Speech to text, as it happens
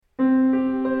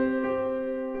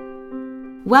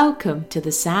Welcome to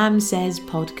the Sam Says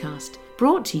podcast,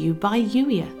 brought to you by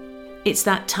Youier. It's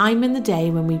that time in the day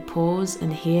when we pause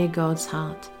and hear God's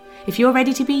heart. If you're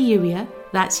ready to be Youier,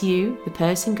 that's you, the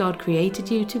person God created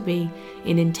you to be,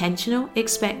 in intentional,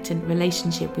 expectant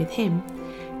relationship with Him,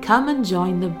 come and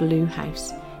join the Blue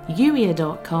House,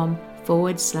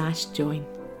 youier.com/join.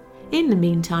 In the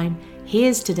meantime,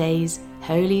 here's today's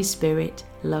Holy Spirit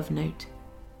love note.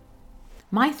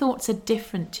 My thoughts are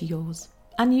different to yours.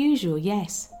 Unusual,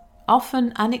 yes.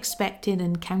 Often unexpected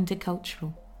and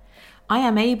countercultural. I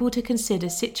am able to consider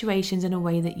situations in a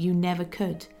way that you never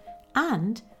could.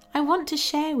 And I want to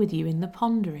share with you in the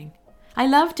pondering. I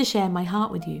love to share my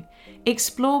heart with you,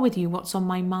 explore with you what's on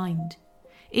my mind.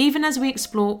 Even as we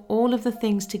explore all of the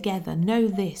things together, know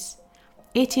this.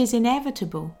 It is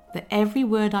inevitable that every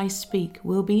word I speak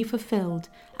will be fulfilled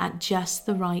at just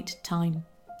the right time.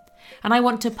 And I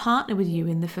want to partner with you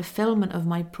in the fulfillment of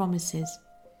my promises.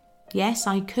 Yes,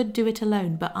 I could do it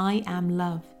alone, but I am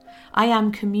love. I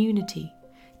am community.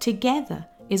 Together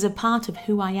is a part of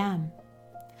who I am.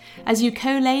 As you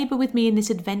co-labor with me in this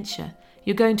adventure,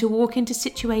 you're going to walk into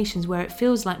situations where it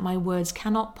feels like my words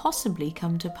cannot possibly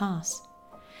come to pass.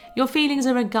 Your feelings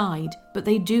are a guide, but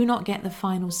they do not get the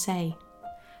final say.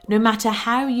 No matter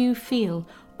how you feel,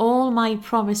 all my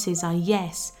promises are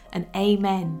yes and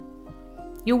amen.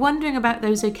 You're wondering about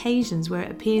those occasions where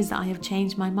it appears that I have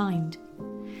changed my mind.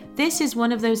 This is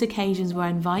one of those occasions where I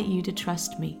invite you to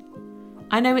trust me.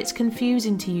 I know it's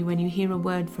confusing to you when you hear a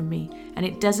word from me and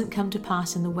it doesn't come to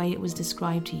pass in the way it was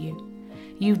described to you.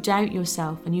 You doubt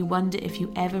yourself and you wonder if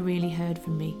you ever really heard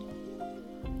from me.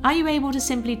 Are you able to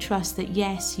simply trust that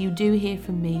yes, you do hear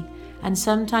from me, and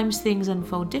sometimes things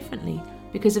unfold differently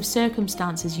because of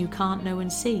circumstances you can't know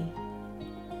and see?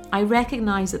 I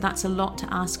recognise that that's a lot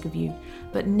to ask of you,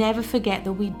 but never forget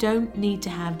that we don't need to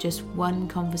have just one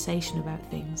conversation about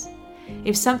things.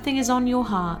 If something is on your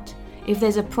heart, if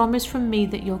there's a promise from me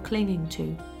that you're clinging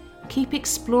to, keep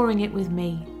exploring it with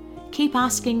me. Keep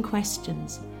asking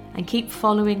questions and keep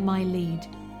following my lead.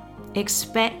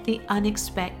 Expect the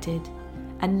unexpected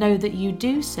and know that you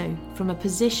do so from a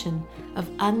position of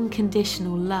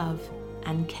unconditional love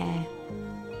and care.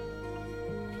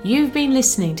 You've been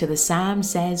listening to the Sam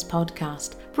Says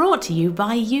podcast, brought to you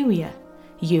by Youier.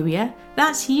 Youier,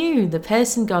 that's you, the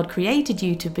person God created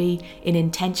you to be in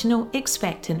intentional,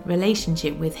 expectant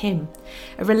relationship with Him.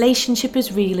 A relationship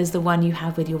as real as the one you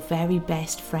have with your very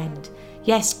best friend.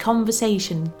 Yes,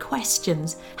 conversation,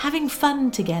 questions, having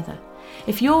fun together.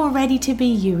 If you're ready to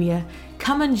be Youier,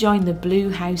 come and join the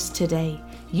Blue House today.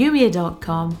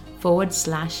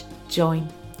 Youier.com/join.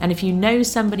 And if you know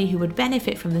somebody who would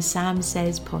benefit from the Sam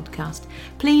Says podcast,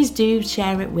 please do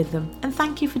share it with them, and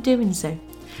thank you for doing so.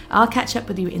 I'll catch up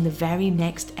with you in the very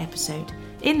next episode.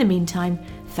 In the meantime,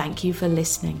 thank you for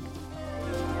listening.